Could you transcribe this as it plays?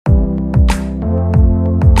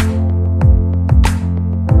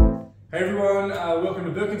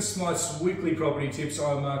to Smite's weekly property tips.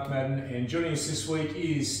 I'm Mark Madden, and joining us this week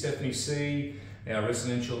is Stephanie C, our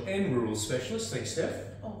residential and rural specialist. Thanks, Steph.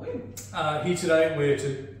 Oh, good. Here today,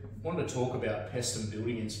 wanted to talk about pest and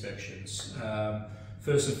building inspections.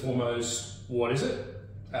 First and foremost, what is it?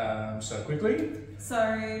 So quickly. So,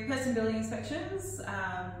 pest and building inspections,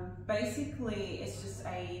 basically it's just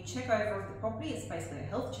a check over of the property. It's basically a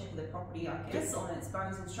health check of the property, I guess, on its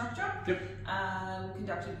bones and structure. Yep.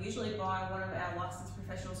 Conducted usually by one of our licensed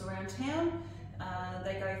professionals around town.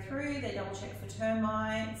 They go through, they double check for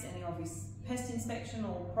termites, any obvious pest inspection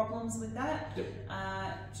or problems with that. Yep.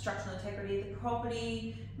 Structural integrity of the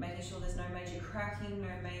property, making sure there's no major cracking, no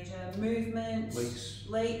major movement,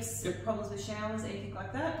 leaks, yep. Problems with showers, anything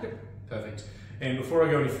like that. Yep. Perfect. And before I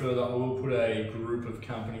go any further, I will put a group of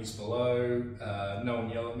companies below. No one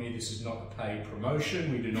yell at me, this is not a paid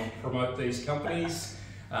promotion. We do not promote these companies.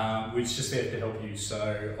 We're just there to help you.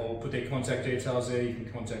 So I'll put their contact details there. You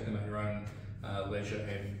can contact them at your own leisure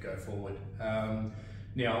and go forward.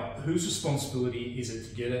 Now, whose responsibility is it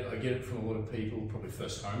to get it? I get it from a lot of people, probably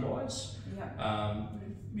first home buyers. Yeah.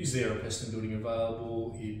 Is there a pest and building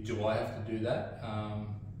available? Do I have to do that?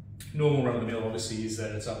 Normal run of the mill obviously is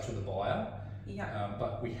that it's up to the buyer. Yeah.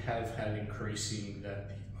 But we have had increasing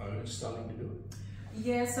that the owner's starting to do it.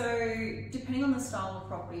 Yeah, so depending on the style of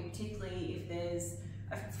property, particularly if there's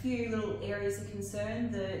a few little areas of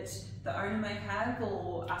concern that the owner may have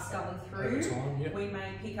or us going through, over time, yep. We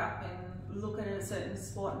may pick up and look at a certain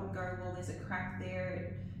spot and go, well, there's a crack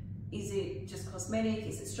there. Is it just cosmetic?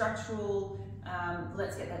 Is it structural?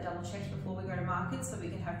 Let's get that double checked before we go to market so we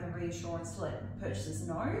can have the reassurance to let purchasers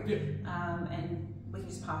know. Yep. And we can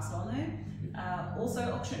just pass it on there. Also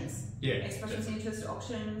auctions. Yeah, Expressions of interest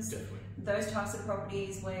auctions. Definitely. Those types of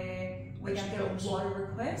properties where we don't get a lot of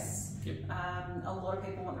requests. Yep. A lot of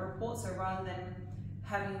people want the report, so rather than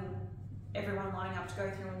having everyone lining up to go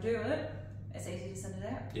through and do it, it's easy to send it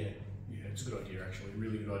out. Yeah, it's a good idea actually,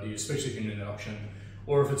 really good idea, especially if you're doing an auction,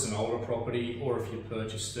 or if it's an older property, or if you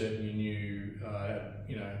purchased it and you knew,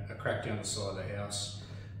 a crack down the side of the house.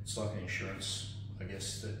 It's like an insurance, I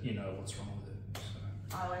guess, that you know what's wrong with it.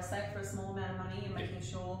 So. I always say for a small amount of money and making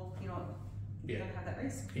sure you don't have that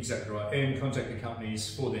risk. Exactly right, and contact the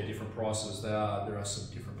companies for their different prices. There are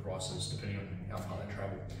some different prices depending on how far they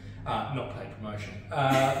travel. Not paid promotion.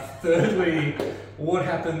 Thirdly, what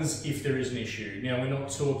happens if there is an issue? Now, we're not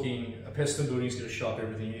talking, a pest and building is going to show up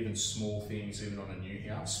everything, even small things, even on a new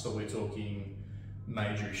house, but we're talking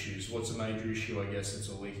major issues. What's a major issue? I guess it's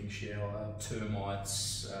a leaking shower,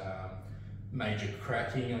 termites, major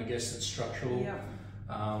cracking, I guess it's structural.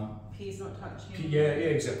 Yeah. Piers not touching. Yeah,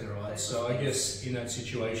 exactly right. So I guess in that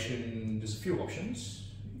situation, there's a few options.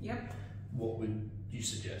 Yep. What would you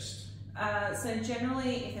suggest? So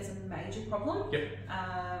generally, if there's a major problem, yep.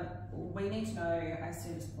 We need to know as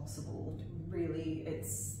soon as possible. Really,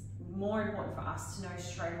 it's more important for us to know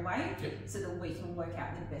straight away, yep. so that we can work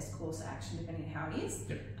out the best course of action depending on how it is.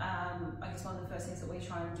 Yep. I guess one of the first things that we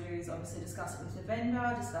try and do is obviously discuss it with the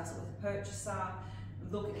vendor, discuss it with the purchaser,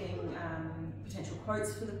 look at getting potential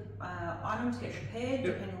quotes for the item to get prepared,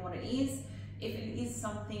 yep. depending on what it is. If it is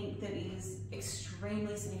something that is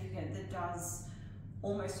extremely significant, that does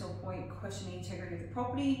almost to a point question the integrity of the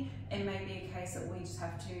property, it may be a case that we just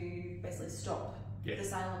have to basically stop the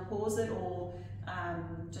sale and pause it, or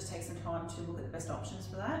just take some time to look at the best options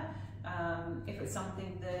for that. If it's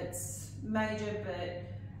something that's major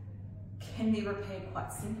but can be repaired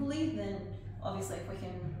quite simply, then obviously if we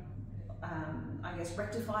can I guess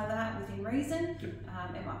rectify that within reason.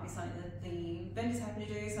 Yep. It might be something that the vendor's happy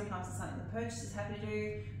to do, sometimes it's something the purchaser's happy to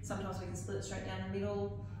do, sometimes we can split it straight down the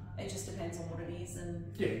middle. It just depends on what it is.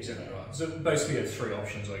 And yeah, exactly right. So basically you have three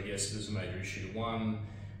options, I guess, if there's a major issue. One,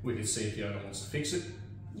 we could see if the owner wants to fix it.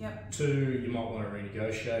 Yep. Two, you might want to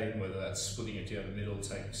renegotiate, whether that's splitting it down the middle,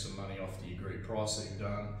 taking some money off the agreed price that you've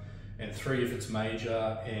done. And three, if it's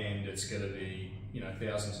major and it's going to be,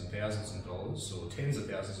 thousands and thousands of dollars or tens of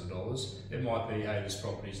thousands of dollars, it might be, hey, this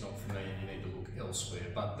property's not for me and you need to look elsewhere.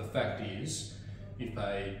 But the fact is, you've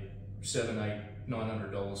paid $700,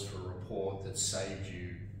 $800, $900 for a report that saved you.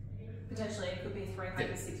 Potentially it could be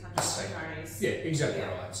 $300, $600. Yeah, exactly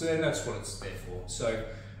right. So then that's what it's there for. So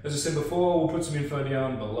as I said before, we'll put some info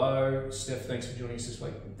down below. Steph, thanks for joining us this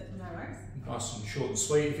week. No worries. Nice and short and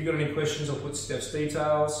sweet. If you've got any questions, I'll put Steph's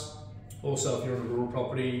details. Also, if you're on a rural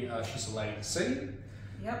property, she's a lady to see.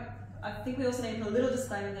 Yep. I think we also need to put a little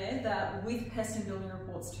disclaimer there that with pest and building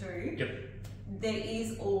reports too, yep. there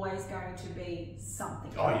is always going to be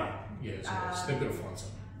something. Oh yeah, there's always. They've got to find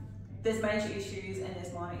something. There's major issues and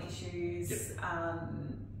there's minor issues. Yep.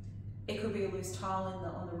 It could be a loose tile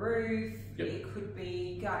on the roof. Yep. It could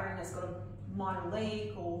be guttering that's got a minor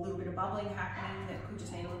leak or a little bit of bubbling happening that could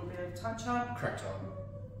just need a little bit of touch up. Crack tile.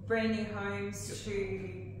 Brand new homes to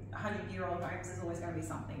 100-year-old homes, there's always going to be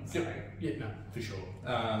something. So. Yeah, no, for sure.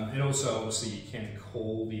 And also, obviously, you can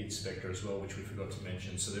call the inspector as well, which we forgot to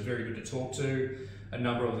mention. So they're very good to talk to. A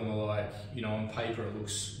number of them are like, you know, on paper it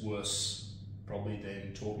looks worse probably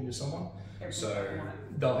than talking to someone. So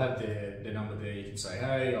they'll have their number there. You can say,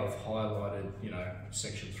 hey, I've highlighted, you know,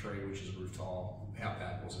 section 3, which is a roof tile. How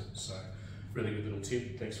bad was it? So really good little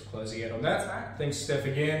tip. Thanks for closing out on that. That's right. Thanks, Steph,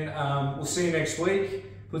 again. We'll see you next week.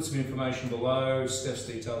 Put some information below. Steph's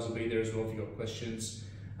details will be there as well if you've got questions.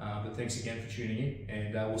 But thanks again for tuning in,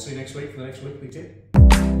 and we'll see you next week for the next weekly tip.